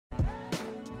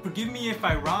Forgive me if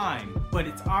I rhyme, but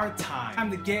it's our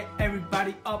time to get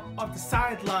everybody up off the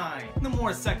sideline. No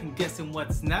more second guessing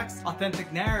what's next.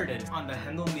 Authentic narratives on the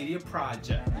Hendel Media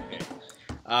Project.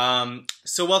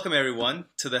 So welcome everyone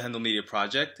to the Hendel Media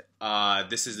Project.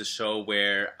 This is the show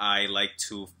where I like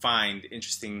to find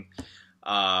interesting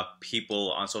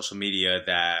people on social media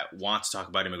that want to talk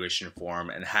about immigration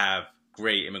reform and have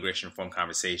great immigration reform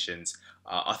conversations,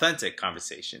 authentic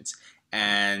conversations.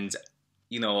 And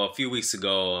you know, a few weeks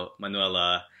ago,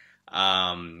 Manuela,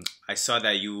 I saw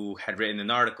that you had written an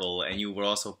article and you were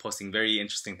also posting very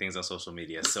interesting things on social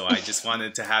media. So I just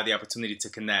wanted to have the opportunity to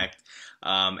connect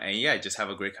and yeah, just have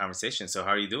a great conversation. So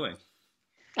how are you doing?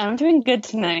 I'm doing good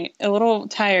tonight. A little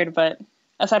tired, but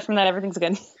aside from that, everything's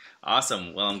good.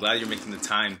 Awesome. Well, I'm glad you're making the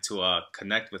time to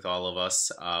connect with all of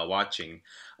us watching.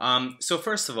 So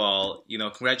first of all, you know,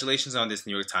 congratulations on this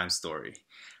New York Times story.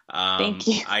 Thank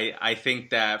you. I think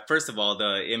that, first of all,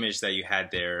 the image that you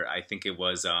had there, I think it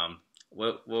was,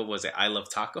 what was it? I love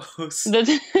tacos.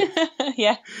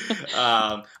 Yeah.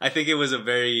 I think it was a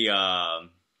very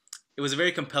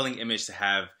compelling image to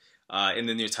have in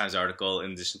the New York Times article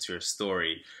in addition to your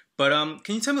story. But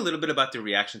can you tell me a little bit about the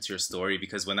reaction to your story?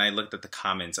 Because when I looked at the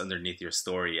comments underneath your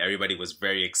story, everybody was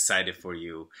very excited for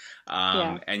you,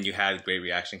 and you had great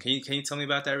reaction. Can you tell me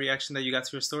about that reaction that you got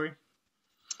to your story?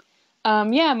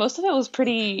 Yeah, most of it was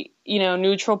pretty,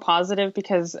 neutral, positive,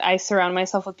 because I surround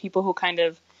myself with people who kind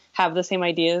of have the same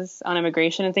ideas on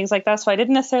immigration and things like that. So I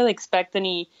didn't necessarily expect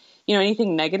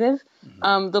anything negative.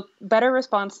 Mm-hmm. The better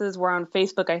responses were on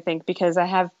Facebook, I think, because I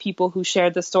have people who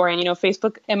shared the story. And,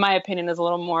 Facebook, in my opinion, is a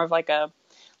little more of like a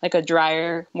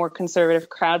drier, more conservative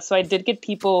crowd. So I did get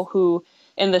people who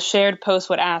in the shared post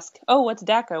would ask, oh, what's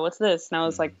DACA? What's this? And I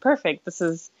was like, perfect. This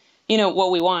is,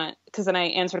 what we want. Because then I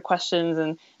answered questions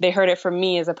and they heard it from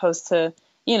me as opposed to,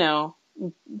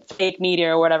 fake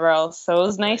media or whatever else. So it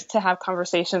was nice to have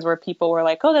conversations where people were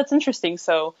like, oh, that's interesting.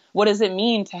 So what does it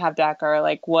mean to have DACA? Or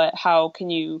like how can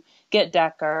you get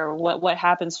DACA? Or what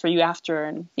happens for you after?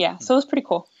 And yeah, so it was pretty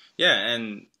cool. Yeah.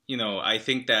 And, I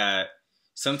think that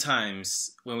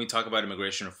sometimes when we talk about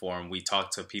immigration reform, we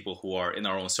talk to people who are in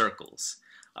our own circles.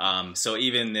 So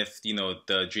even if,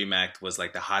 the DREAM Act was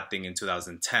like the hot thing in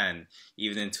 2010,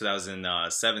 even in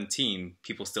 2017,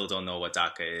 people still don't know what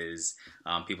DACA is.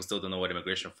 People still don't know what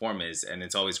immigration reform is. And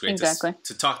it's always great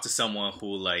to talk to someone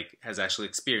who like has actually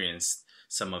experienced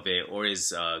some of it or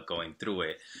is going through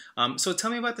it. So tell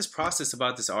me about this process,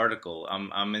 about this article.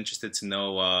 I'm interested to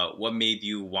know what made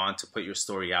you want to put your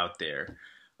story out there.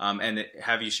 And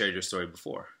have you shared your story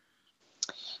before?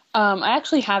 I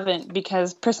actually haven't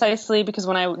precisely because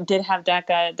when I did have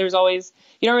DACA, there's always,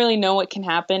 you don't really know what can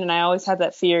happen. And I always had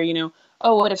that fear,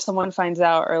 oh, what if someone finds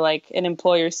out or like an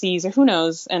employer sees or who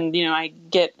knows? And, I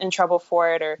get in trouble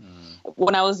for it. Or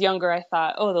when I was younger, I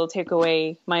thought, oh, they'll take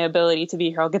away my ability to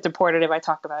be here. I'll get deported if I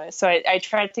talk about it. So I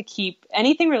tried to keep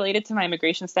anything related to my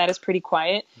immigration status pretty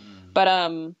quiet. But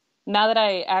now that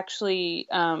I actually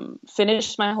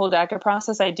finished my whole DACA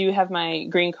process, I do have my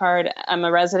green card. I'm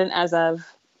a resident as of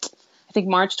I think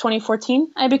March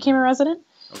 2014, I became a resident.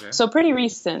 Okay. So pretty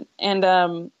recent. And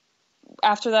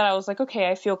after that, I was like, okay,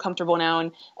 I feel comfortable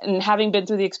now. And having been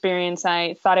through the experience,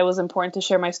 I thought it was important to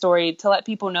share my story to let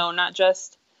people know not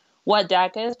just what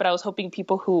DACA is, but I was hoping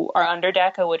people who are under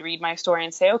DACA would read my story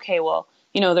and say, okay, well,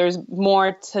 there's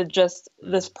more to just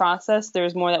this process.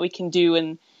 There's more that we can do.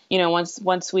 And,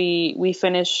 once we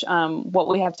finish what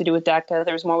we have to do with DACA,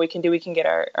 there's more we can do. We can get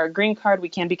our green card. We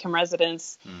can become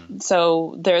residents.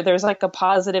 So there's like a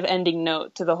positive ending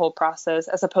note to the whole process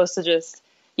as opposed to just,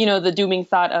 the dooming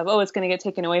thought of, oh, it's going to get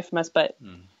taken away from us. But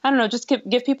I don't know, just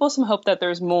give people some hope that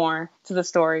there's more to the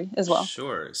story as well.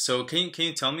 Sure. So can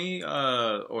you tell me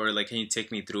or like, can you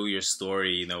take me through your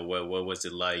story? What was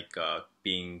it like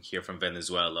being here from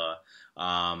Venezuela?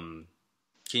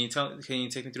 Can you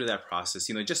take me through that process?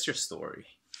 Just your story.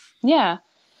 Yeah.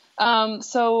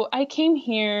 So I came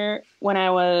here when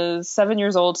I was 7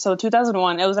 years old. So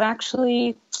 2001, it was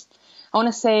actually, I want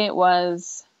to say it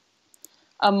was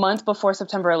a month before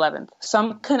September 11th.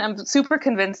 So I'm super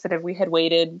convinced that if we had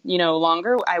waited,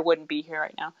 longer, I wouldn't be here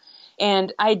right now.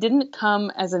 And I didn't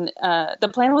come as the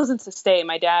plan wasn't to stay.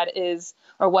 My dad he's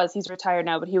retired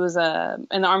now, but he was in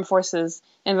the armed forces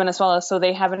in Venezuela. So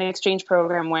they have an exchange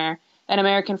program where an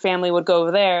American family would go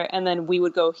over there, and then we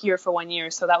would go here for 1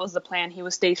 year. So that was the plan. He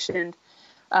was stationed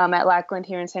at Lackland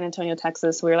here in San Antonio,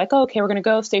 Texas. We were like, oh, okay, we're going to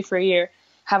go stay for a year,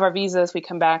 have our visas, we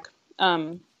come back.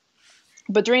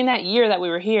 But during that year that we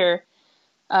were here,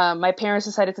 my parents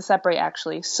decided to separate,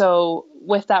 actually. So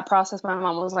with that process, my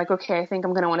mom was like, okay, I think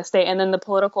I'm going to want to stay. And then the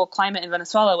political climate in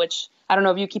Venezuela, which I don't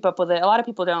know if you keep up with it. A lot of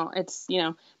people don't. It's,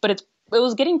 but it's it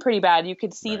was getting pretty bad. You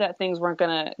could see Right. that things weren't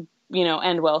gonna,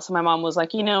 end well. So my mom was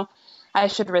like, I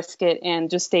should risk it and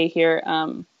just stay here.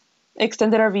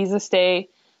 Extended our visa stay,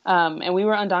 and we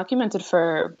were undocumented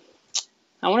for,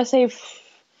 I want to say,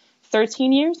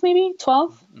 13 years, maybe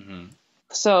 12. Mm-hmm.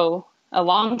 So a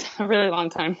really long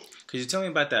time. Could you tell me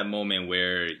about that moment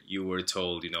where you were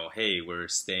told, hey, we're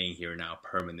staying here now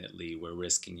permanently, we're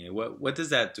risking it? What does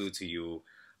that do to you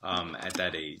at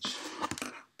that age?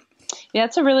 Yeah,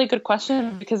 it's a really good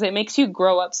question because it makes you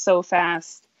grow up so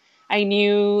fast. I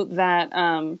knew that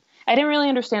I didn't really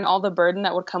understand all the burden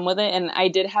that would come with it, and I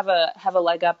did have a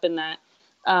leg up in that.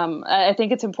 I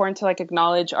think it's important to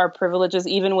acknowledge our privileges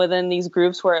even within these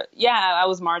groups where, I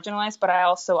was marginalized, but I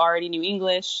also already knew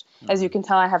English. As you can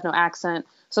tell, I have no accent.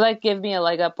 So that gave me a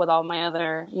leg up with all my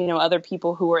other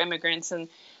people who were immigrants. And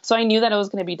so I knew that it was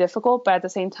going to be difficult, but at the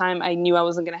same time, I knew I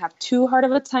wasn't going to have too hard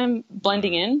of a time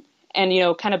blending in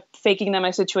and, kind of faking that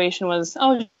my situation was,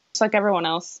 just like everyone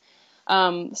else.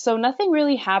 So nothing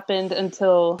really happened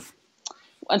until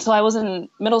I was in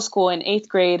middle school in 8th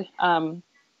grade.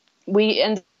 We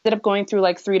ended up going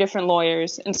through 3 different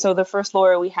lawyers. And so the first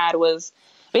lawyer we had was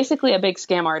basically a big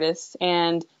scam artist.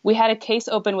 And we had a case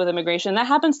open with immigration. That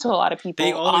happens to a lot of people.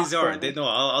 They always are. They know.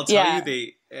 I'll tell you,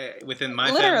 they within my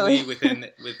family,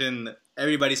 within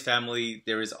everybody's family,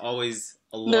 there is always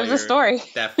a lawyer. There's a story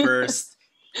that first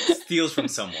steals from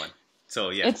someone. So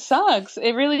yeah, it sucks.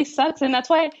 It really sucks, and that's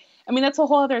why. That's a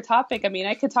whole other topic.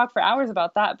 I could talk for hours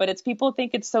about that, but it's people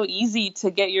think it's so easy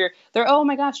to get oh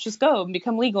my gosh, just go and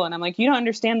become legal. And I'm like, you don't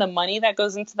understand the money that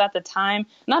goes into that, the time.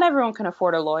 Not everyone can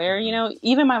afford a lawyer.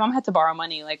 Even my mom had to borrow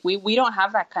money. We don't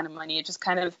have that kind of money. It just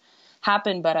kind of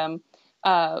happened. But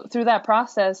through that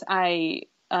process, the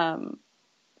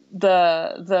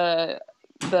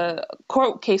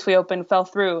court case we opened fell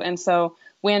through. And so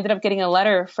we ended up getting a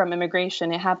letter from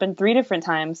immigration. It happened 3 different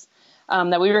times.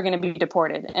 That we were going to be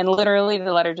deported. And literally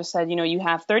the letter just said, you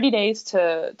have 30 days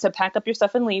to pack up your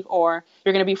stuff and leave, or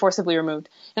you're going to be forcibly removed.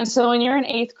 And so when you're in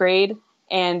 8th grade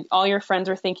and all your friends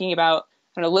are thinking about,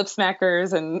 lip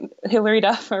smackers and Hillary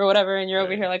Duff or whatever, and you're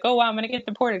over here like, oh, wow, I'm going to get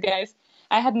deported, guys.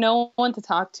 I had no one to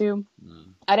talk to.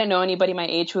 I didn't know anybody my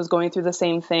age who was going through the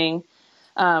same thing.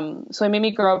 So it made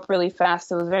me grow up really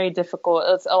fast. It was very difficult.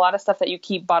 It's a lot of stuff that you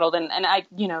keep bottled. And I,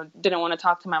 didn't want to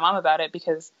talk to my mom about it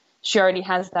because she already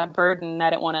has that burden.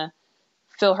 I didn't want to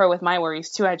fill her with my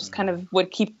worries too. I just kind of would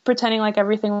keep pretending like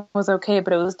everything was okay,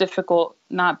 but it was difficult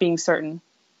not being certain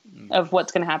of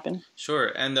what's going to happen.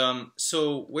 Sure. And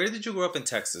so where did you grow up in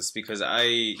Texas? Because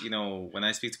when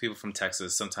I speak to people from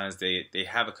Texas, sometimes they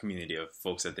have a community of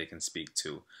folks that they can speak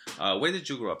to. Where did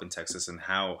you grow up in Texas, and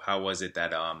how was it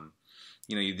that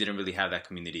you didn't really have that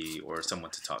community or someone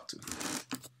to talk to?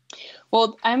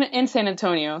 Well, I'm in San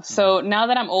Antonio. So now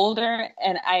that I'm older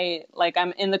and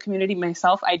I'm in the community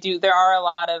myself, there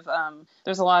are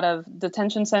there's a lot of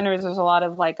detention centers. There's a lot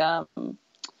of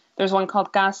there's one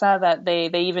called Casa that they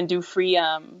even do free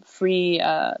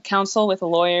counsel with a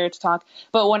lawyer to talk.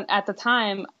 But at the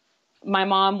time, my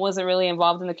mom wasn't really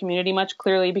involved in the community much,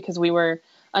 clearly because we were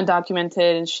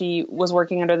undocumented and she was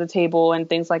working under the table and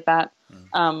things like that.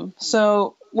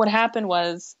 So what happened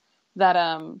was that,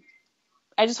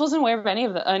 I just wasn't aware of any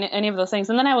of those things.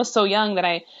 And then I was so young that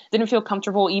I didn't feel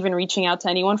comfortable even reaching out to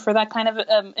anyone for that kind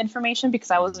of information because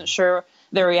I wasn't sure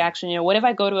their reaction. What if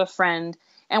I go to a friend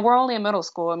and we're only in middle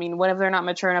school? What if they're not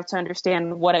mature enough to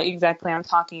understand what exactly I'm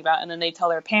talking about? And then they tell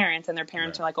their parents and their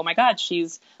parents are like, oh my God,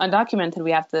 she's undocumented.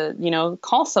 We have to,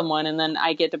 call someone. And then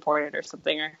I get deported or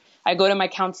something. Or I go to my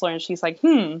counselor and she's like,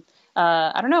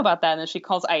 I don't know about that. And then she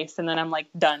calls ICE and then I'm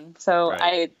done. So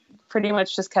I pretty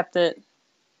much just kept it.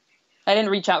 I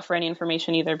didn't reach out for any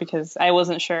information either because I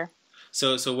wasn't sure.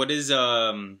 So what is,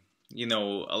 a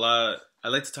lot, I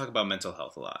like to talk about mental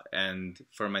health a lot. And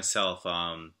for myself,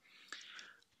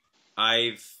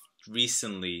 I've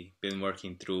recently been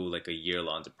working through a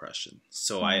year-long depression.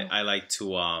 So I like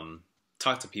to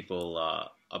talk to people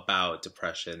about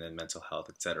depression and mental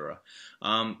health, etc.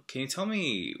 Can you tell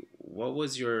me what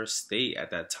was your state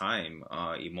at that time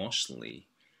emotionally?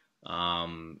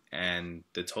 And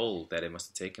the toll that it must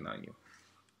have taken on you.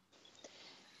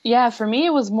 Yeah, for me,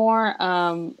 it was more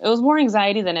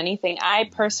anxiety than anything. I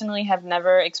personally have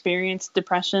never experienced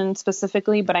depression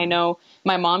specifically, but I know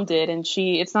my mom did, and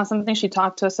it's not something she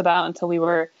talked to us about until we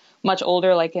were much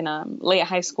older. In late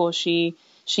high school, she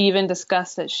she even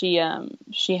discussed that she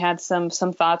had some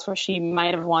thoughts where she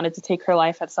might have wanted to take her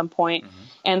life at some point. Mm-hmm.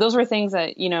 And those were things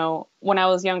that, you know, when I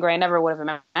was younger, I never would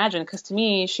have imagined, because to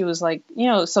me, she was like, you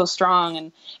know, so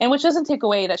strong, and which doesn't take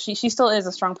away that she still is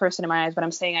a strong person in my eyes, but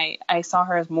I'm saying I saw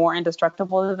her as more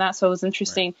indestructible than that. So it was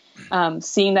interesting, right,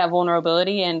 seeing that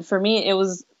vulnerability. And for me, it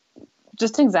was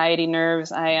just anxiety,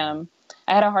 nerves. I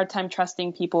had a hard time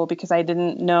trusting people because I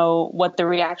didn't know what the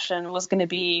reaction was going to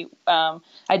be.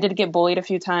 I did get bullied a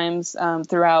few times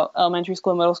throughout elementary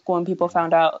school and middle school, and people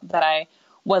found out that I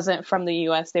wasn't from the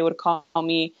U.S. They would call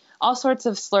me all sorts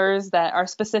of slurs that are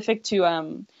specific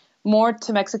to more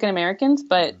to Mexican Americans.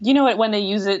 But you know what, when they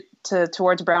use it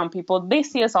towards brown people, they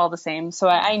see us all the same. So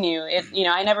I knew it. You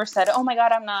know, I never said, "Oh my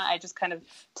God, I'm not." I just kind of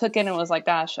took it and was like,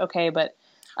 "Gosh, okay." But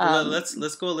well,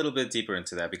 let's go a little bit deeper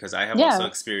into that, because I have also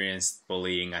experienced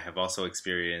bullying. I have also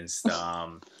experienced,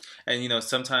 and you know,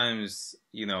 sometimes,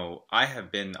 you know, I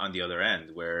have been on the other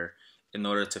end where, in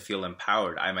order to feel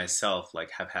empowered, I myself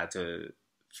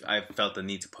I felt the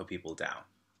need to put people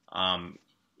down.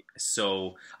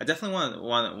 So I definitely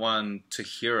want to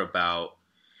hear about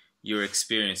your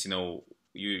experience. You know,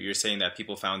 you're saying that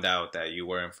people found out that you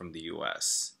weren't from the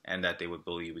U.S. and that they would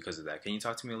bully you because of that. Can you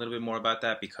talk to me a little bit more about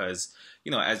that? Because,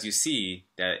 you know, as you see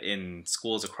that in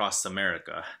schools across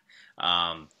America,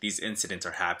 these incidents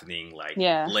are happening like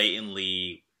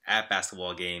blatantly at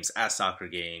basketball games, at soccer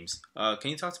games. Can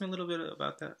you talk to me a little bit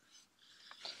about that?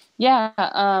 Yeah.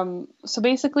 So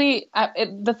basically,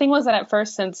 the thing was that at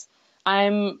first, since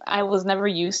I was never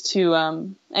used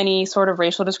to any sort of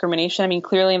racial discrimination. I mean,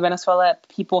 clearly in Venezuela,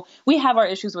 we have our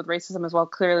issues with racism as well,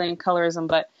 clearly, and colorism,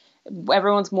 but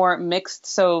everyone's more mixed.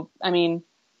 So, I mean,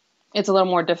 it's a little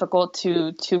more difficult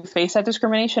to face that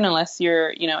discrimination unless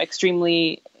you're, you know,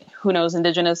 extremely, who knows,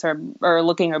 indigenous or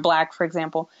looking or black, for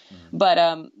example. Mm-hmm. But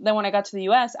then when I got to the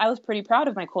U.S., I was pretty proud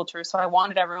of my culture. So I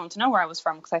wanted everyone to know where I was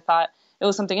from, because I thought it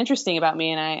was something interesting about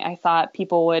me, and I thought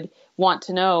people would want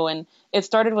to know. And it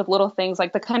started with little things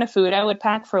like the kind of food I would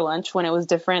pack for lunch when it was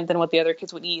different than what the other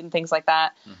kids would eat and things like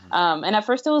that. Mm-hmm. And at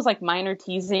first it was like minor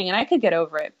teasing, and I could get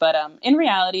over it. But in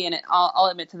reality, and I'll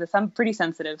admit to this, I'm pretty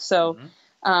sensitive. So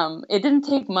it didn't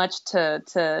take much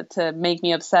to make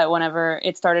me upset whenever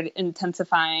it started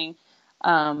intensifying.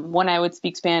 When I would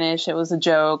speak Spanish, it was a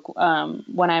joke.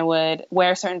 When I would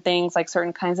wear certain things, like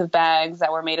certain kinds of bags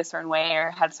that were made a certain way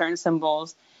or had certain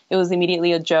symbols, it was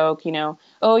immediately a joke, you know,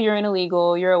 "Oh, you're an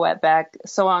illegal, you're a wetback,"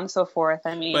 so on and so forth.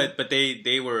 I mean, but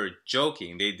they were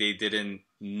joking. They didn't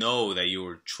know that you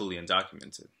were truly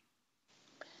undocumented.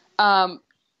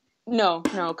 No,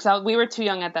 because we were too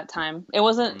young at that time. It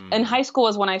wasn't in high school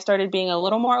was when I started being a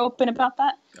little more open about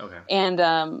that. Okay.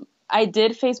 And I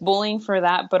did face bullying for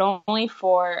that, but only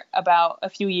for about a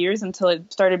few years until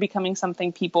it started becoming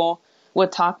something people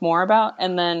would talk more about.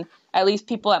 And then at least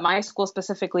people at my school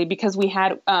specifically, because we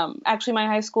had actually my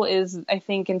high school is, I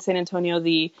think, in San Antonio,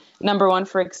 the #1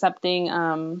 for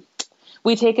accepting.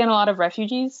 We take in a lot of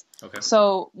refugees. Okay.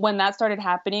 So when that started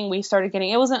happening, we started getting,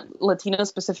 it wasn't Latinos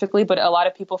specifically, but a lot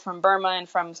of people from Burma and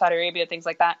from Saudi Arabia, things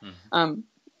like that. Mm-hmm.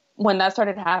 When that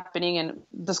started happening and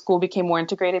the school became more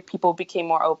integrated, people became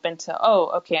more open to,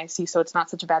 oh, okay, I see. So it's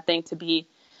not such a bad thing to be.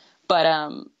 But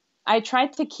I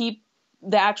tried to keep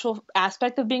the actual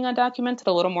aspect of being undocumented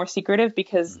a little more secretive,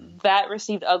 because that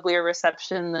received uglier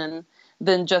reception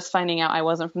than just finding out I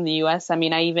wasn't from the U.S. I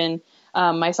mean, I even,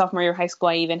 my sophomore year of high school,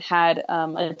 I even had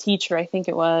a teacher, I think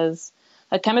it was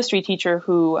a chemistry teacher,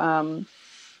 who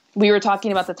we were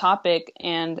talking about the topic,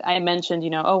 and I mentioned, you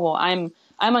know, oh, well, I'm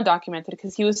undocumented,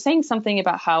 because he was saying something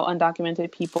about how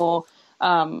undocumented people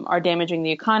are damaging the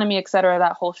economy, et cetera,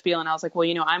 that whole spiel. And I was like, well,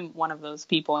 you know, I'm one of those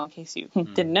people, in case you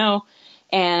didn't know.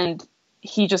 And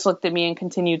he just looked at me and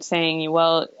continued saying,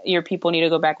 well, your people need to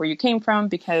go back where you came from,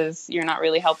 because you're not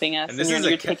really helping us. And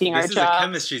you're taking our job. This is a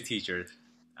chemistry teacher.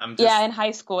 Yeah, in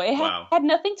high school. It had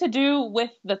nothing to do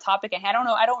with the topic. I don't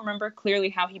know. I don't remember clearly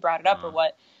how he brought it up or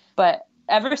what. But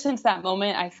ever since that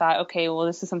moment, I thought, okay, well,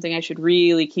 this is something I should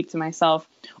really keep to myself.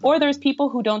 Or there's people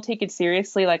who don't take it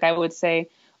seriously. Like I would say,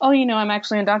 oh, you know, I'm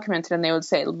actually undocumented. And they would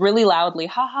say really loudly,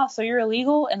 haha, so you're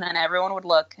illegal? And then everyone would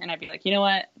look, and I'd be like, you know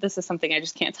what? This is something I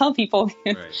just can't tell people.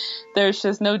 Right. There's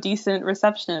just no decent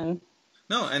reception.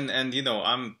 No, and you know,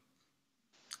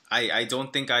 I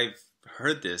don't think I've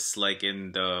heard this, like,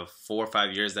 in the 4 or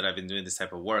 5 years that I've been doing this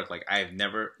type of work. Like, I've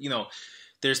never, you know,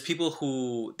 there's people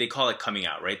who, they call it coming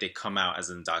out, right? They come out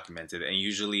as undocumented, and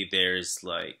usually there's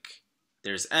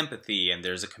empathy and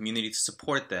there's a community to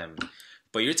support them.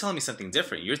 But you're telling me something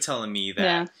different. You're telling me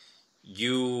that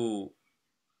you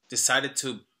decided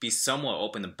to be somewhat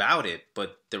open about it,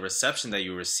 but the reception that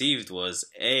you received was,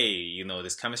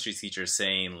 this chemistry teacher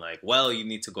saying like, well, you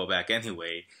need to go back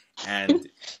anyway, and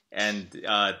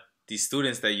these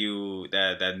students that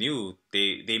knew,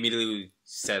 they immediately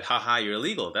said, haha, you're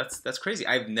illegal. That's crazy.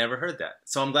 I've never heard that.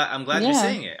 So I'm glad you're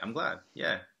saying it. I'm glad.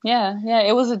 Yeah. Yeah,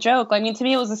 it was a joke. I mean, to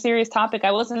me, it was a serious topic.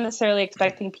 I wasn't necessarily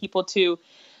expecting people to,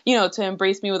 to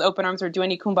embrace me with open arms or do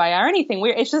any kumbaya or anything.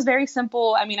 It's just very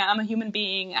simple. I mean, I'm a human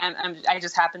being, and I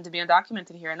just happen to be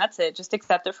undocumented here, and that's it. Just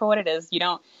accept it for what it is. You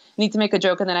don't need to make a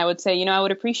joke. And then I would say, I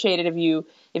would appreciate it if you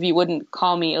wouldn't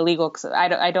call me illegal, because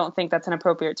I don't think that's an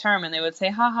appropriate term. And they would say,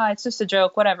 haha, it's just a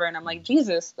joke, whatever. And I'm like,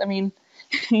 Jesus, I mean,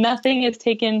 nothing is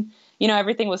taken,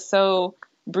 everything was so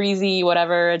breezy,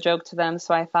 whatever, a joke to them.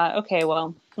 So I thought, okay,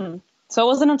 well, So it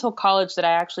wasn't until college that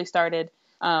I actually started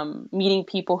meeting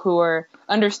people who were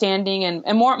understanding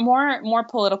and more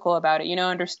political about it,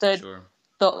 understood Sure.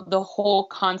 the whole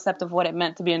concept of what it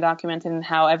meant to be undocumented and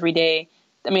how every day,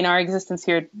 I mean, our existence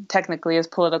here technically is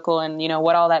political, and,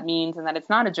 what all that means, and that it's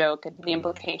not a joke, and the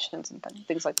implications and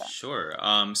things like that. Sure.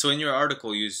 So in your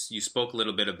article, you spoke a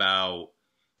little bit about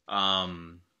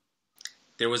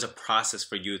there was a process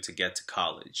for you to get to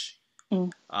college.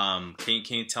 Can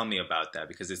you tell me about that?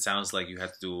 Because it sounds like you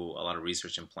had to do a lot of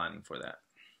research and planning for that.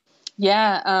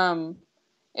 Yeah.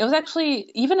 It was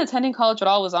actually, even attending college at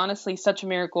all was honestly such a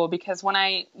miracle, because when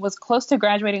I was close to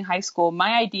graduating high school,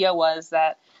 my idea was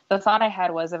that the thought I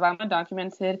had was, if I'm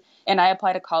undocumented and I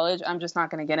apply to college, I'm just not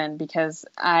going to get in, because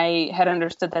I had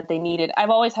understood that I've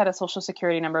always had a social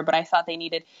security number, but I thought they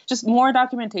needed just more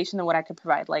documentation than what I could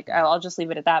provide. Like, I'll just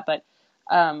leave it at that. But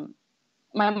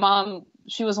my mom,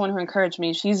 she was the one who encouraged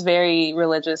me. She's very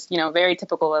religious, very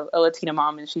typical of a Latina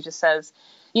mom. And she just says,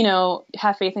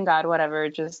 have faith in God, whatever,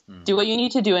 just do what you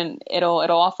need to do, and it'll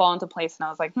all fall into place. And I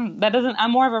was like, that doesn't,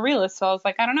 I'm more of a realist. So I was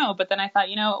like, I don't know. But then I thought,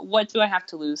 what do I have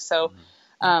to lose? So,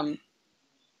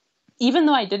 even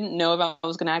though I didn't know if I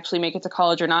was going to actually make it to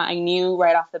college or not, I knew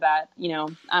right off the bat,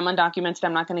 I'm undocumented.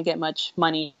 I'm not going to get much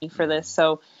money for this.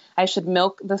 So I should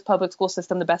milk this public school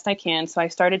system the best I can. So I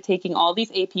started taking all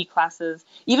these AP classes,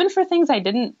 even for things I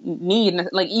didn't need,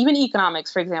 like even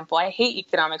economics, for example. I hate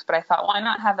economics, but I thought, why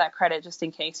not have that credit just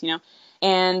in case,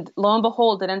 And lo and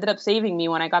behold, it ended up saving me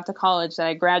when I got to college, that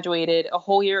I graduated a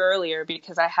whole year earlier,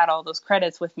 because I had all those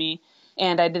credits with me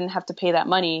and I didn't have to pay that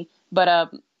money.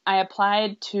 But I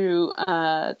applied to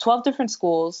 12 different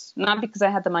schools, not because I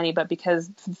had the money, but because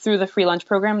through the free lunch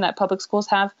program that public schools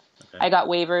have, I got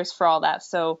waivers for all that.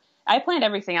 So I planned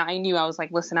everything out. I knew, I was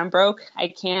like, listen, I'm broke. I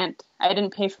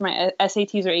didn't pay for my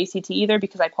SATs or ACT either,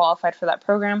 because I qualified for that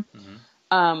program.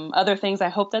 Other things I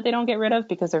hope that they don't get rid of,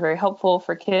 because they're very helpful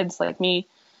for kids like me.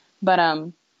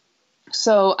 But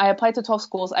so I applied to 12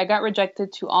 schools. I got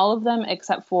rejected to all of them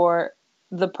except for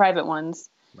the private ones.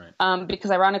 Right.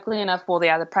 Because ironically enough,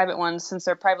 the private ones, since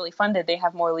they're privately funded, they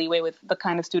have more leeway with the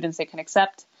kind of students they can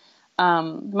accept.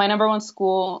 My number one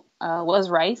school was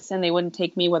Rice, and they wouldn't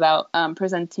take me without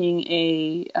presenting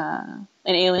an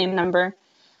alien number.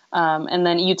 And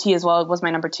then UT as well was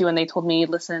my number two, and they told me,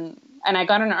 listen, and I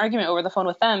got in an argument over the phone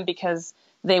with them because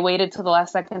they waited till the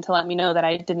last second to let me know that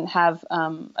I didn't have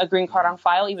a green card on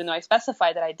file, even though I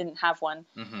specified that I didn't have one.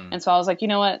 And so I was like, you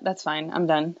know what, that's fine, I'm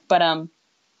done. But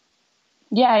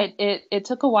yeah, it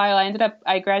took a while.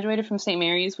 I graduated from St.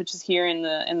 Mary's, which is here in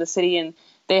the city, and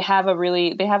they have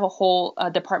a whole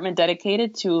department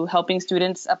dedicated to helping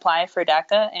students apply for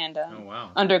DACA and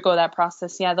undergo that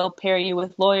process. Yeah, they'll pair you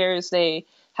with lawyers. They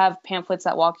have pamphlets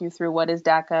that walk you through what is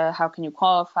DACA, how can you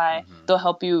qualify. They'll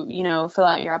help you, fill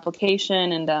out your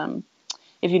application, and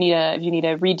if you need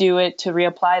to redo it to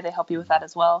reapply, they help you with that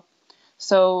as well.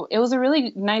 So it was a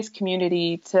really nice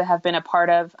community to have been a part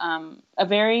of. A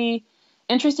very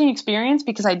interesting experience,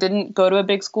 because I didn't go to a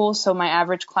big school, so my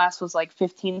average class was like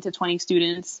 15 to 20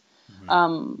 students.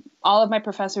 All of my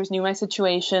professors knew my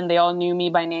situation. They all knew me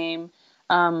by name.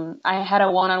 I had a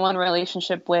one-on-one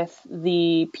relationship with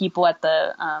the people at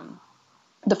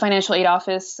the financial aid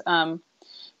office.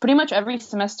 Pretty much every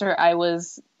semester I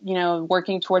was,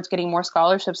 working towards getting more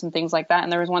scholarships and things like that.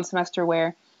 And there was one semester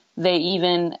where they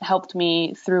even helped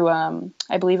me through,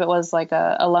 I believe it was like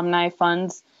alumni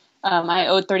funds. I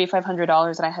owed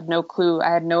 $3,500 and I had no clue. I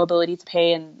had no ability to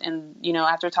pay. And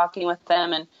after talking with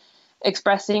them and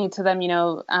expressing to them,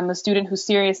 I'm a student who's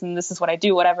serious and this is what I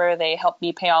do, whatever, they helped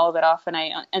me pay all of it off. And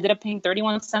I ended up paying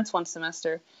 31 cents one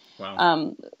semester.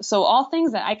 Wow. So all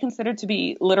things that I consider to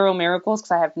be literal miracles,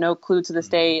 because I have no clue to this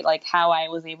day, like how I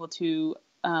was able to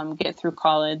get through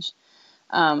college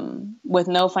with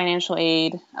no financial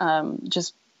aid,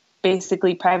 just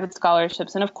basically private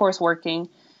scholarships, and of course working.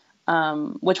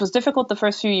 Which was difficult the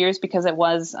first few years because it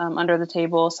was under the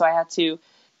table. So I had to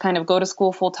kind of go to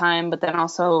school full time, but then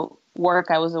also work.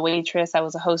 I was a waitress. I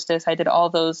was a hostess. I did all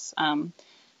those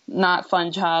not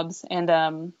fun jobs. And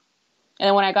then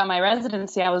when I got my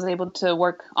residency, I was able to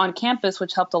work on campus,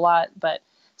 which helped a lot. But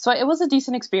so it was a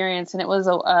decent experience, and it was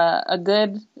a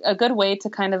good way to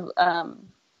kind of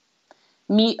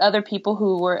meet other people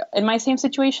who were in my same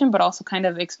situation, but also kind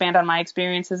of expand on my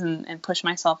experiences and push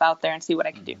myself out there and see what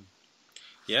I could do.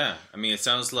 Yeah. I mean, it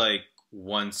sounds like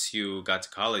once you got to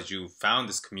college, you found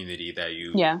this community that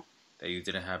you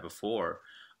didn't have before.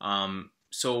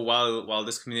 So while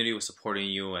this community was supporting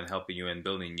you and helping you and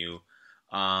building you,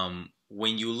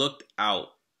 when you looked out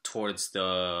towards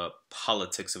the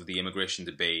politics of the immigration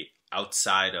debate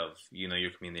outside of,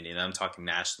 your community, and I'm talking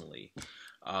nationally,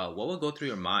 what would go through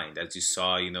your mind as you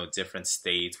saw, different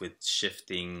states with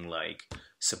shifting like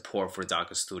support for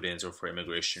DACA students or for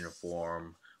immigration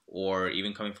reform, or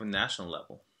even coming from the national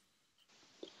level?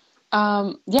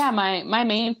 My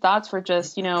main thoughts were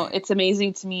just, it's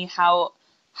amazing to me how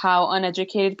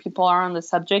uneducated people are on the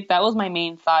subject. That was my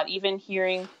main thought. Even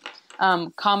hearing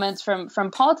comments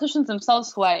from politicians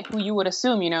themselves who you would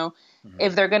assume,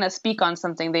 if they're going to speak on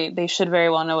something, they should very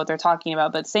well know what they're talking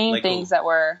about. But saying like things that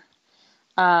were,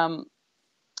 I'm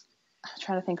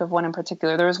trying to think of one in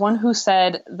particular. There was one who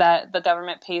said that the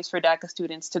government pays for DACA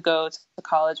students to go to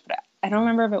college, but I don't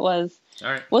remember if it was. All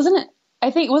right. Wasn't it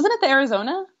the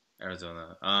Arizona?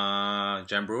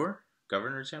 Jan Brewer?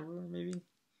 Governor Jan Brewer, maybe?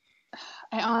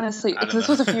 I honestly, because this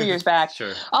was a few years back.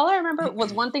 Sure. All I remember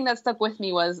was one thing that stuck with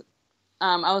me was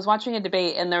I was watching a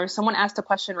debate and there was someone asked a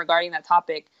question regarding that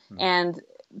topic. And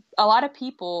a lot of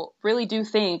people really do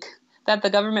think that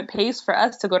the government pays for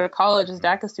us to go to college as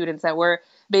DACA students, that we're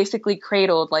basically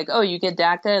cradled, like, oh, you get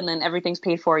DACA and then everything's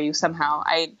paid for you somehow.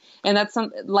 And that's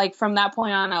from that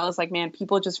point on, I was like, man,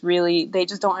 people they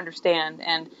just don't understand.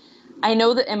 And I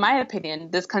know that in my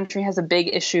opinion, this country has a big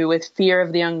issue with fear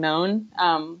of the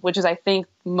unknown, which is, I think,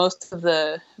 most of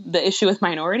the issue with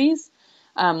minorities.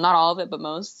 Not all of it, but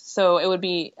most. So it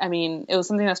was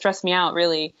something that stressed me out,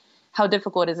 really. How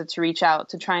difficult is it to reach out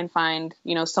to try and find,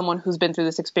 someone who's been through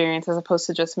this experience, as opposed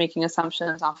to just making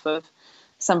assumptions off of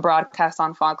some broadcast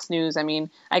on Fox News. I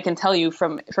mean, I can tell you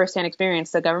from firsthand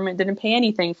experience, the government didn't pay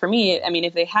anything for me. I mean,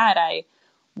 if they had, I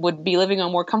would be living a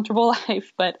more comfortable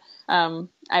life, but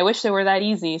I wish they were that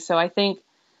easy. So I think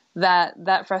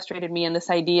that frustrated me, and this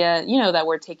idea, that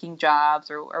we're taking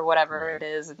jobs or whatever it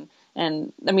is.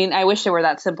 And I mean, I wish it were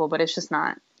that simple, but it's just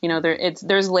not.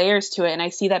 There's layers to it, and I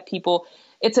see that people.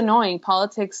 It's annoying.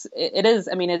 Politics, it is.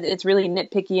 I mean, it's really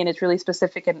nitpicky and it's really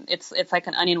specific, and it's like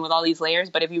an onion with all these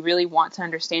layers. But if you really want to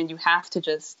understand, you have to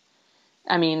just,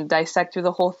 dissect through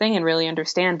the whole thing and really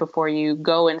understand before you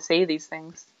go and say these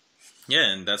things.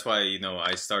 Yeah, and that's why,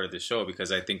 I started the show,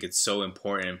 because I think it's so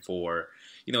important for,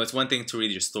 it's one thing to read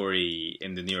your story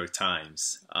in the New York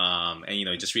Times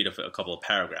and, just read a couple of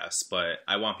paragraphs. But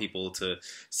I want people to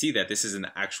see that this is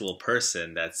an actual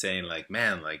person that's saying, like,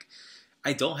 man, like,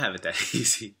 I don't have it that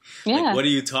easy. Yeah. Like, what are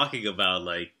you talking about?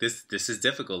 Like, this is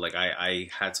difficult. Like, I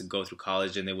had to go through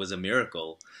college and it was a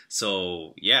miracle.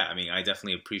 So, yeah, I mean, I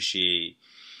definitely appreciate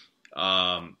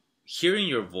hearing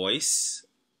your voice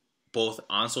both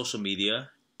on social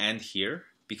media and here,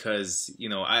 because,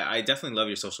 I definitely love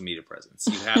your social media presence.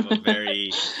 You have a very,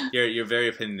 you're very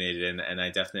opinionated, and I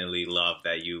definitely love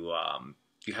that you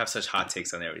have such hot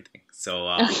takes on everything.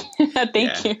 So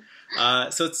thank you.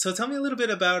 So tell me a little bit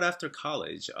about after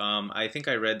college. I think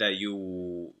I read that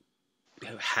you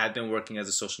had been working as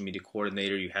a social media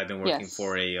coordinator. You had been working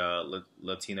for a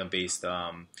Latina-based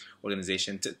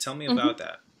organization. Tell me about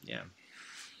that. Yeah.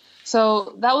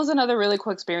 So that was another really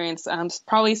cool experience.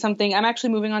 Probably something. I'm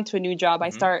actually moving on to a new job. I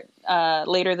start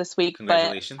later this week.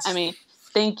 Congratulations. But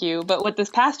thank you. But with this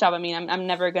past job, I'm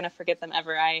never going to forget them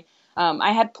ever. I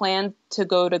had planned to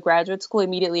go to graduate school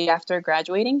immediately after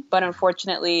graduating, but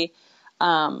unfortunately,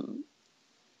 right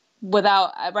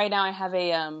now I have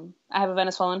a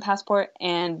Venezuelan passport,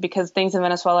 and because things in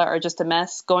Venezuela are just a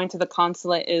mess, going to the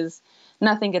consulate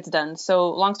nothing gets done.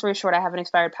 So long story short, I have an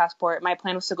expired passport. My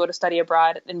plan was to go to study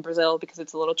abroad in Brazil because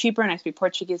it's a little cheaper and I speak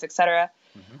Portuguese, etc.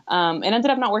 It ended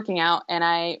up not working out, and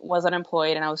I was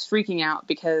unemployed, and I was freaking out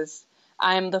because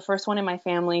I'm the first one in my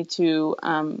family to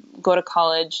go to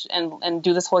college and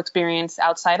do this whole experience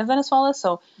outside of Venezuela.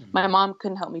 So my mom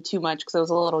couldn't help me too much because it was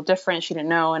a little different. She didn't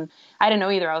know, and I didn't know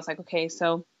either. I was like, okay,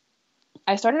 so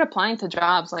I started applying to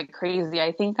jobs like crazy.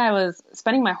 I think I was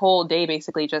spending my whole day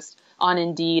basically just on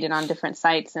Indeed and on different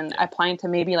sites and applying to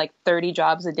maybe like 30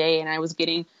 jobs a day, and I was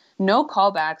getting no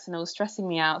callbacks, and it was stressing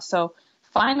me out. So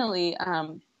finally,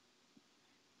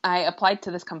 I applied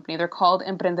to this company. They're called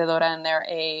Emprendedora, and they're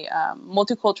a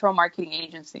multicultural marketing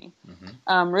agency.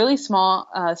 Really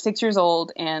small, 6 years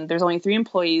old, and there's only 3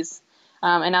 employees.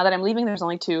 And now that I'm leaving, there's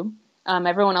only 2.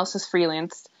 Everyone else is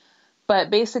freelanced. But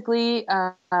basically,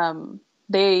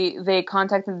 they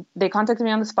contacted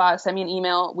me on the spot, sent me an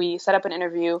email. We set up an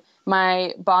interview.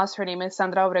 My boss, her name is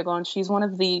Sandra Obregon. She's one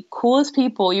of the coolest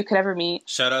people you could ever meet.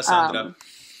 Shout out, Sandra.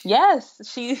 Yes,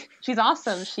 she's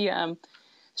awesome.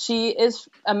 She is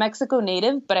a Mexico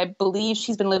native, but I believe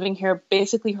she's been living here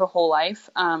basically her whole life.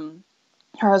 Her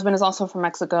husband is also from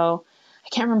Mexico. I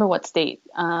can't remember what state.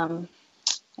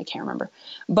 I can't remember.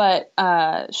 But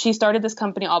she started this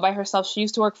company all by herself. She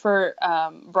used to work for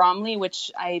Bromley,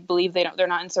 which I believe they're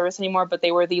not in service anymore, but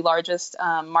they were the largest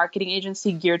marketing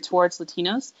agency geared towards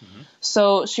Latinos.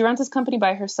 So she runs this company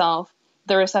by herself.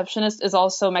 The receptionist is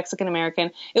also Mexican American.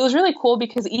 It was really cool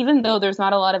because even though there's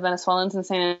not a lot of Venezuelans in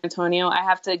San Antonio, I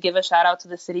have to give a shout out to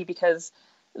the city because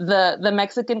the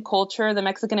Mexican culture, the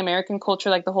Mexican American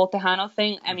culture, like the whole Tejano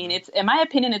thing, I mean, it's, in my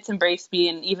opinion, it's embraced me.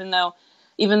 And even though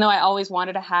I always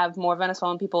wanted to have more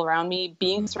Venezuelan people around me,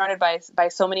 being surrounded by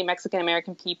so many Mexican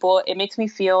American people, it makes me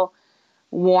feel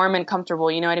warm and comfortable.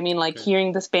 You know what I mean? Like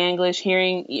hearing the Spanglish,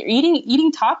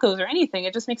 eating tacos or anything.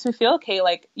 It just makes me feel okay.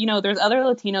 Like, you know, there's other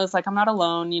Latinos, like I'm not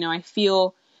alone, you know, I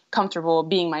feel comfortable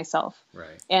being myself.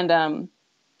 Right. And,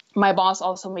 my boss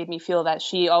also made me feel that.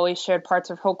 She always shared parts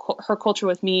of her culture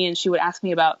with me, and she would ask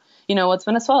me about, you know, what's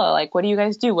Venezuela like? What do you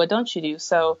guys do? What don't you do?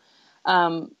 So,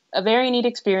 a very neat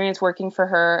experience working for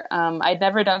her. I'd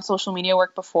never done social media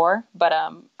work before, but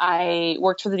I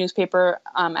worked for the newspaper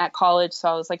at college, so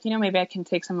I was like, you know, maybe I can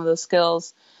take some of those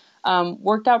skills.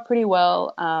 Worked out pretty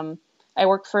well. I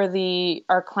worked for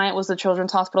our client was the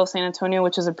Children's Hospital of San Antonio,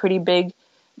 which is a pretty big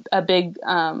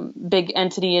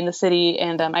entity in the city,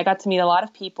 and I got to meet a lot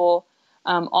of people,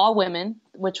 all women,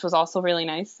 which was also really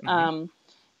nice.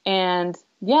 And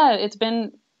yeah, it's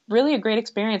been really a great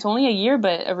experience. Only a year,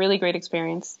 but a really great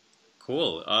experience.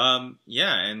 Cool.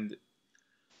 Yeah, and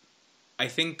I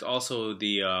think also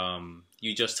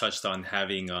you just touched on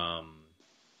having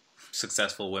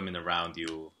successful women around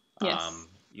you. Yes.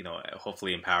 You know,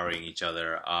 hopefully empowering each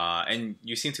other. And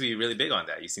you seem to be really big on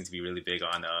that. You seem to be really big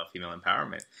on female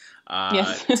empowerment.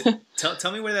 Yes.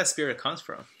 Tell me where that spirit comes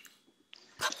from.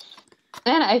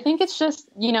 And I think it's just,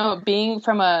 you know, being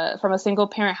from a single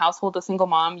parent household, a single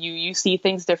mom, you see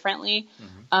things differently.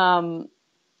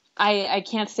 I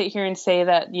can't sit here and say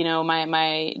that, you know,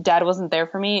 my dad wasn't there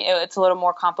for me. It's a little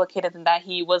more complicated than that.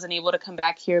 He wasn't able to come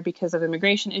back here because of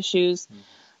immigration issues.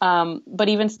 But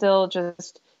even still,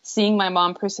 just seeing my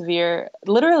mom persevere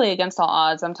literally against all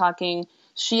odds. I'm talking,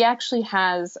 she actually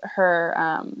has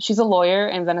she's a lawyer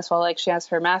in Venezuela. Like, she has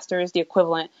her master's, the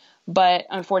equivalent. But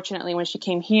unfortunately, when she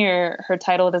came here, her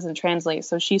title doesn't translate.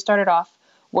 So she started off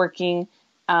working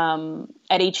at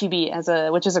H-E-B,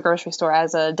 which is a grocery store,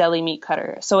 as a deli meat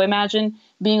cutter. So imagine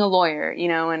being a lawyer, you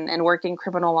know, and working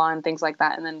criminal law and things like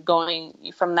that, and then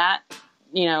going from that,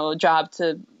 you know, job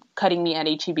to cutting meat at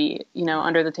H-E-B, you know,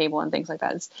 under the table and things like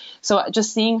that. So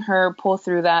just seeing her pull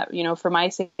through that, you know, for my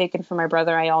sake and for my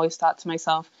brother, I always thought to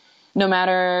myself, no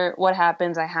matter what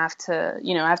happens, I have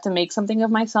to make something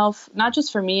of myself, not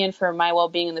just for me and for my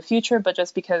well-being in the future, but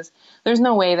just because there's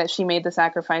no way that she made the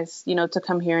sacrifice, you know, to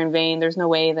come here in vain. There's no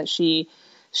way that she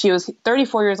was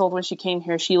 34 years old when she came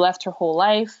here. She left her whole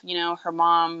life, you know, her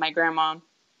mom, my grandma,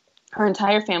 her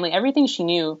entire family, everything she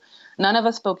knew. None of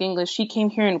us spoke English. She came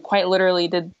here and quite literally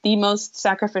did the most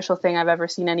sacrificial thing I've ever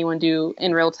seen anyone do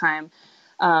in real time,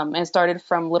 and started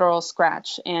from literal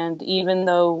scratch. And even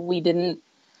though we didn't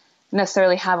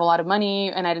necessarily have a lot of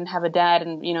money, and I didn't have a dad,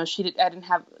 and, you know, I didn't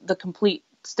have the complete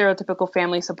stereotypical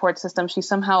family support system, she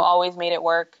somehow always made it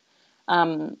work.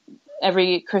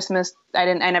 Every Christmas,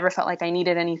 I never felt like I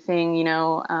needed anything, you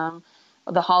know,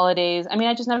 the holidays. I mean,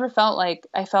 I just never felt like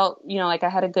I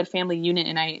had a good family unit,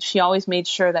 and she always made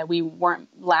sure that we weren't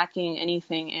lacking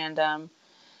anything. And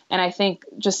I think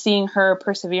just seeing her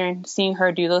persevere and seeing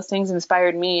her do those things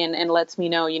inspired me and lets me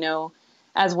know, you know,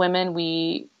 as women,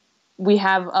 we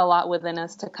have a lot within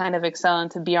us to kind of excel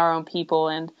and to be our own people.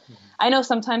 And I know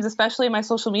sometimes, especially in my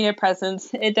social media presence,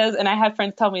 it does. And I have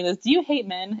friends tell me this, do you hate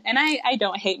men? And I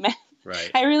don't hate men.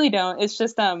 Right. I really don't. It's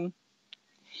just,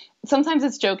 sometimes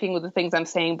it's joking with the things I'm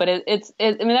saying, but I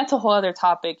mean, that's a whole other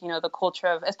topic, you know, the culture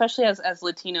of, especially as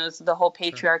Latinos, the whole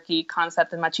patriarchy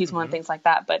concept and machismo and things like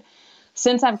that. But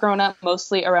since I've grown up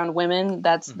mostly around women,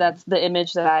 that's the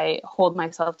image that I hold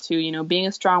myself to, you know, being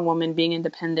a strong woman, being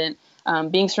independent,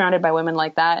 being surrounded by women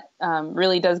like that,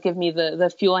 really does give me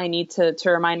the fuel I need to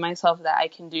remind myself that I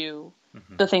can do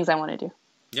the things I want to do.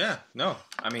 Yeah, no,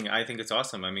 I mean, I think it's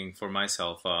awesome. I mean, for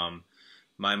myself,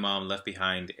 my mom left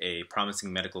behind a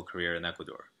promising medical career in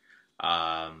Ecuador.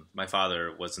 My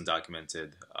father was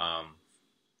undocumented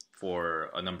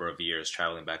for a number of years,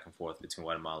 traveling back and forth between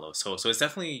Guatemala. So it's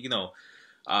definitely,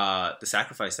 the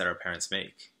sacrifice that our parents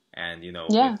make. And,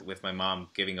 with my mom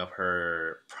giving up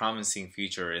her promising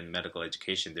future in medical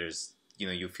education, there's,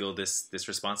 you feel this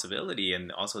responsibility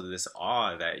and also this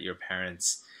awe that your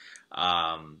parents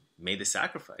made the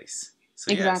sacrifice.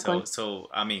 So, exactly. Yeah, so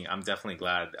I mean, I'm definitely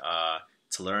glad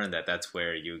to learn that that's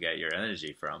where you get your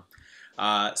energy from.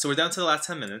 So we're down to the last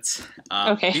 10 minutes.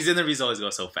 Okay. These interviews always go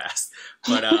so fast.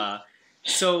 But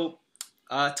so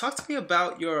talk to me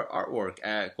about your artwork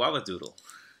at Guava Doodle.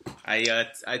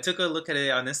 I took a look at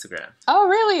it on Instagram. Oh,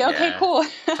 really? Okay, Yeah. cool.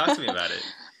 Talk to me about it.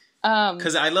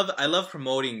 Because I love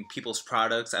promoting people's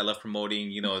products. I love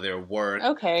promoting, their work.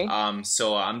 Okay.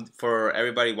 So for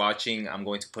everybody watching, I'm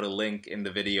going to put a link in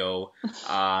the video,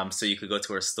 so you could go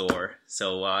to our store.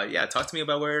 So yeah, talk to me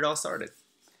about where it all started.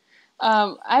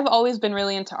 I've always been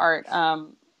really into art.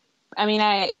 I mean,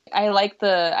 I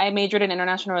majored in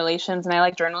international relations and I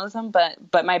like journalism, but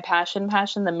my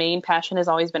the main passion has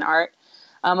always been art.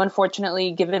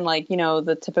 Unfortunately, given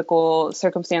the typical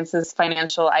circumstances,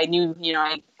 financial, I knew,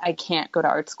 I can't go to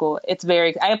art school. I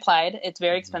applied. It's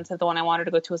very expensive. The one I wanted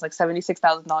to go to was like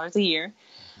 $76,000 a year,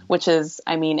 which is,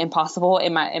 I mean, impossible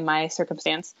in my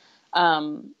circumstance.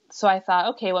 So I thought,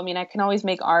 okay, well, I mean, I can always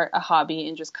make art a hobby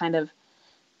and just kind of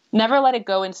never let it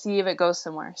go and see if it goes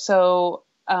somewhere. So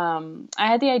I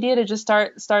had the idea to just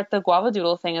start the Guava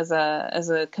Doodle thing as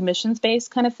a commissions based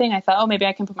kind of thing. I thought, maybe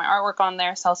I can put my artwork on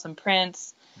there, sell some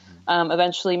prints,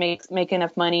 eventually make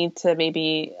enough money to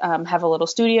maybe have a little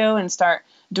studio and start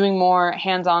doing more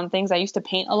hands-on things. I used to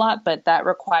paint a lot, but that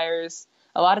requires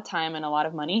a lot of time and a lot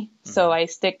of money. So I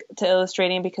stick to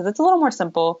illustrating because it's a little more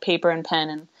simple, paper and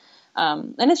pen,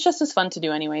 and it's just as fun to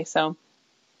do anyway. So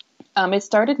it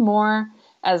started more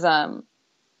as a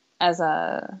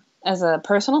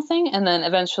personal thing, and then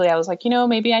eventually I was like,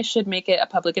 maybe I should make it a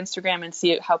public Instagram and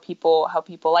see how people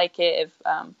like it,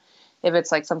 if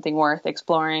it's like something worth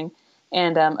exploring.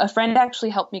 And a friend actually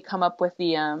helped me come up with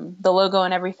the logo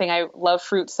and everything. I love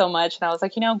fruit so much, and I was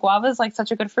like, guava is like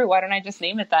such a good fruit. Why don't I just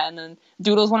name it that? And then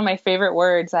doodle is one of my favorite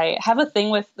words. I have a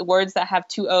thing with words that have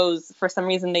two O's. For some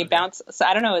reason, they bounce. So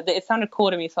I don't know. It sounded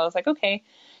cool to me, so I was like, okay.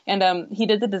 And he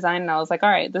did the design, and I was like, all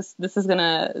right, this is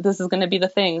gonna be the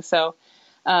thing. So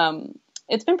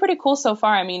it's been pretty cool so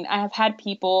far. I mean, I have had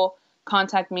people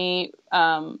contact me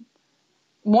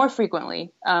more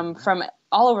frequently from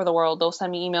all over the world. They'll send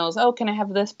me emails. Oh, can I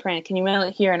have this print? Can you mail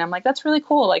it here? And I'm like, that's really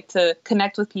cool. Like to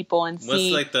connect with people and see.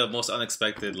 What's like the most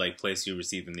unexpected place you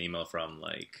received an email from?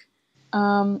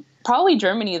 Probably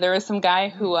Germany. There was some guy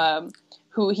who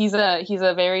he's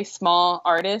a very small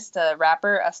artist, a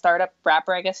rapper, a startup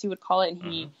rapper, I guess you would call it. And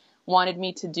he wanted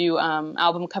me to do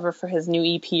album cover for his new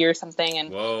EP or something.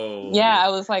 And whoa, yeah, I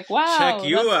was like, wow, check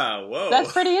you out. Whoa,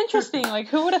 that's pretty interesting. Like,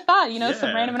 who would have thought?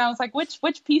 Some random. And I was like, which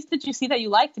piece did you see that you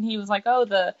liked? And he was like,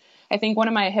 I think one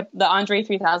of the Andre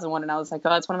 3000 one. And I was like, oh,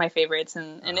 that's one of my favorites.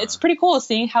 And it's pretty cool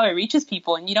seeing how it reaches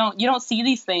people. And you don't see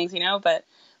these things, but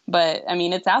I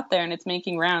mean, it's out there and it's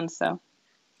making rounds. So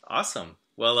awesome.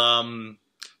 Well,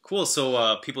 cool.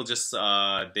 So people just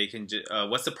they can.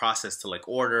 What's the process to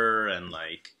order and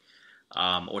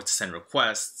or to send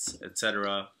requests,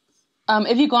 etc.?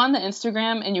 If you go on the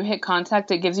Instagram and you hit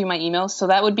contact, it gives you my email. So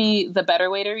that would be the better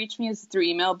way to reach me is through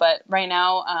email. But right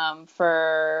now,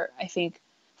 for the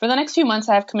next few months,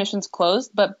 I have commissions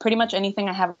closed. But pretty much anything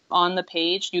I have on the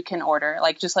page, you can order.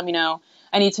 Just let me know.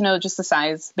 I need to know just the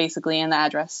size, basically, and the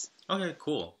address. Okay,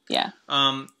 cool. Yeah.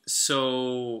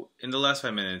 So in the last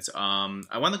 5 minutes,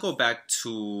 I want to go back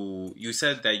to, you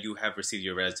said that you have received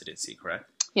your residency, correct?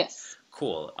 Yes.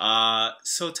 Cool.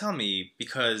 So tell me,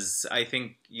 because I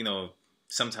think,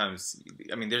 sometimes,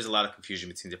 I mean, there's a lot of confusion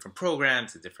between different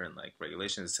programs and different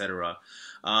regulations, etc.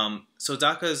 So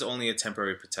DACA is only a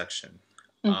temporary protection.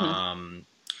 How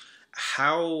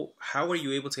were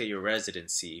you able to get your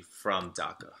residency from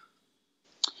DACA?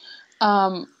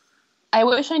 I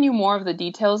wish I knew more of the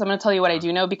details. I'm going to tell you what I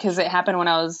do know because it happened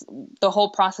the whole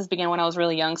process began when I was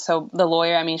really young. So the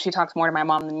lawyer, I mean, she talks more to my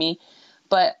mom than me.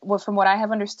 But from what I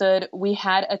have understood, we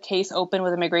had a case open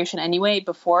with immigration anyway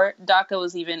before DACA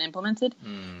was even implemented.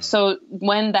 So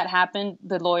when that happened,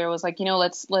 the lawyer was like,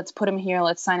 let's put him here.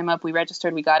 Let's sign him up. We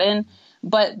registered. We got in.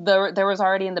 But there was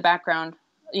already in the background,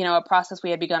 a process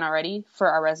we had begun already for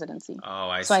our residency. Oh,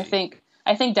 I see. So I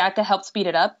think DACA helped speed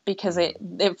it up because it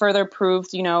further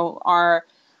proved, our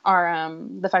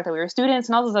the fact that we were students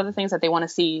and all those other things that they want to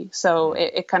see. So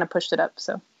it kind of pushed it up.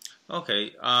 So.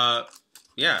 Okay.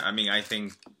 Yeah, I mean, I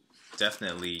think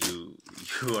definitely you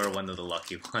are one of the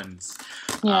lucky ones.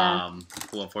 Yeah.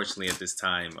 Who unfortunately at this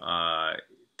time,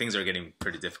 things are getting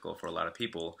pretty difficult for a lot of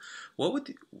people. What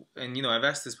would, and I've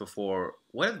asked this before,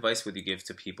 what advice would you give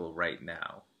to people right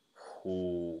now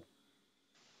who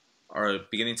are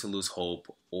beginning to lose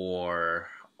hope or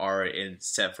are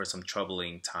set for some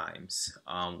troubling times?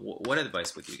 What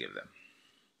advice would you give them?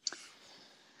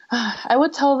 I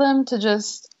would tell them to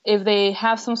just, if they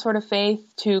have some sort of faith,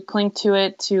 to cling to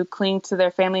it, to cling to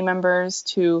their family members,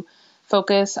 to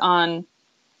focus on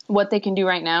what they can do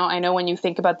right now. I know when you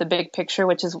think about the big picture,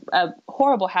 which is a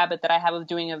horrible habit that I have of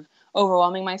doing, of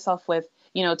overwhelming myself with,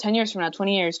 10 years from now,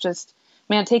 20 years, just,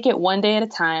 man, take it one day at a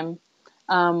time.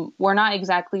 We're not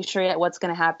exactly sure yet what's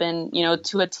going to happen,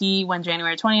 to a T when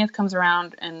January 20th comes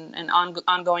around and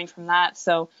ongoing from that.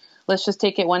 So let's just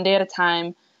take it one day at a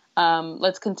time.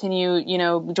 Let's continue,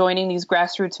 joining these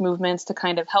grassroots movements to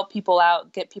kind of help people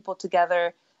out, get people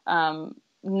together,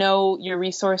 know your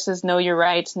resources, know your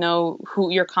rights, know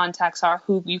who your contacts are,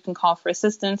 who you can call for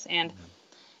assistance. And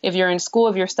if you're in school,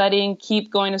 if you're studying,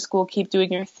 keep going to school, keep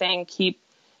doing your thing, keep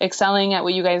excelling at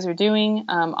what you guys are doing,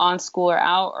 on school or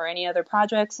out or any other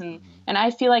projects. And I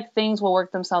feel like things will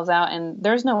work themselves out. And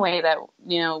there's no way that,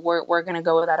 we're going to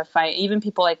go without a fight. Even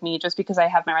people like me, just because I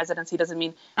have my residency doesn't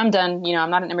mean I'm done. I'm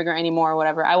not an immigrant anymore or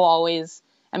whatever. I will always,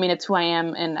 it's who I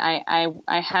am. And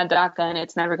I had DACA and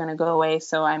it's never going to go away.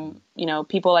 So I'm,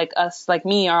 people like us, like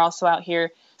me, are also out here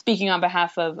speaking on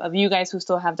behalf of you guys who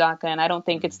still have DACA. And I don't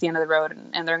think it's the end of the road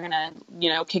and they're going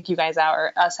to, kick you guys out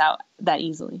or us out that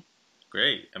easily.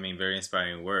 Great. Very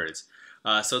inspiring words.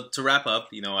 So to wrap up,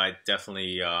 I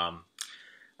definitely,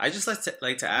 I just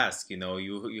like to ask,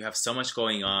 you have so much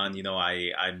going on.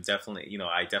 I'm definitely,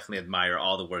 I definitely admire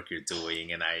all the work you're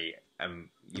doing, and I'm,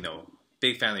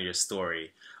 big fan of your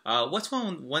story. What's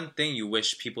one thing you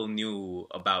wish people knew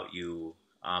about you?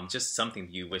 Just something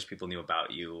you wish people knew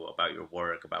about you, about your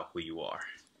work, about who you are.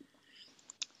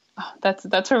 Oh,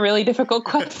 that's a really difficult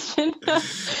question.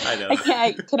 I know.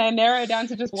 Can I narrow it down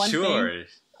to just one thing? Sure.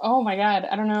 Oh my God,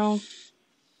 I don't know.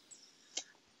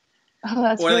 Oh,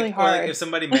 that's really hard. Or if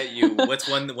somebody met you, what's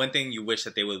one thing you wish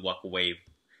that they would walk away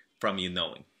from you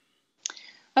knowing?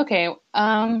 Okay.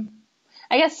 I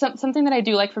guess something that I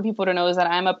do like for people to know is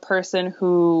that I'm a person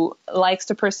who likes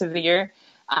to persevere.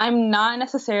 I'm not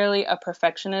necessarily a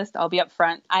perfectionist. I'll be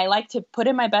upfront. I like to put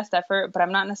in my best effort, but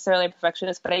I'm not necessarily a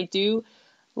perfectionist. But I do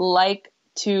like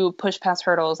to push past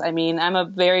hurdles. I'm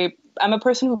a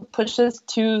person who pushes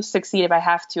to succeed if I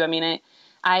have to.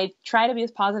 I try to be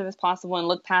as positive as possible and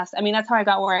look past. That's how I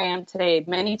got where I am today.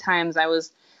 Many times I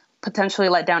was potentially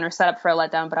let down or set up for a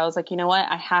letdown, but I was like, you know what?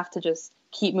 I have to just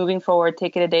keep moving forward,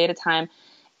 take it a day at a time.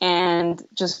 And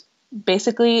just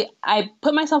basically, I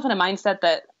put myself in a mindset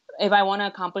that if I want to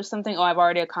accomplish something, I've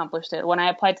already accomplished it. When I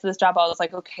applied to this job, I was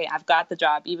like, okay, I've got the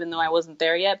job, even though I wasn't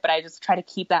there yet. But I just try to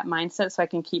keep that mindset so I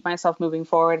can keep myself moving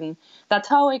forward. And that's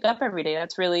how I wake up every day.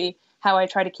 That's really how I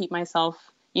try to keep myself,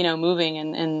 moving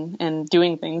and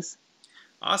doing things.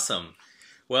 Awesome.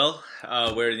 Well,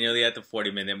 we're nearly at the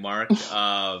 40-minute mark.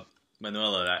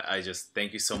 Manuela, I just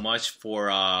thank you so much for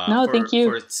thank you.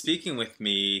 For speaking with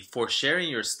me, for sharing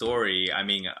your story.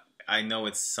 I know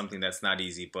it's something that's not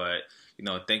easy, but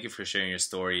thank you for sharing your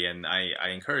story, and I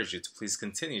encourage you to please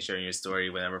continue sharing your story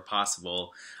whenever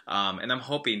possible. And I'm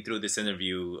hoping through this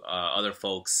interview, other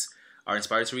folks are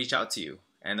inspired to reach out to you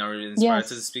and are inspired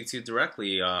to speak to you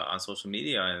directly on social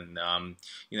media, and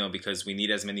because we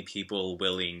need as many people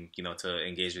willing, to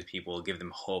engage with people, give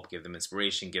them hope, give them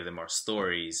inspiration, give them our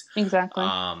stories, exactly,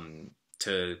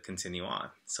 to continue on.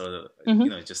 So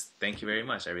just thank you very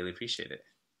much. I really appreciate it.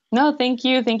 No, thank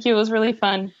you. It was really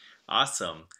fun. Awesome.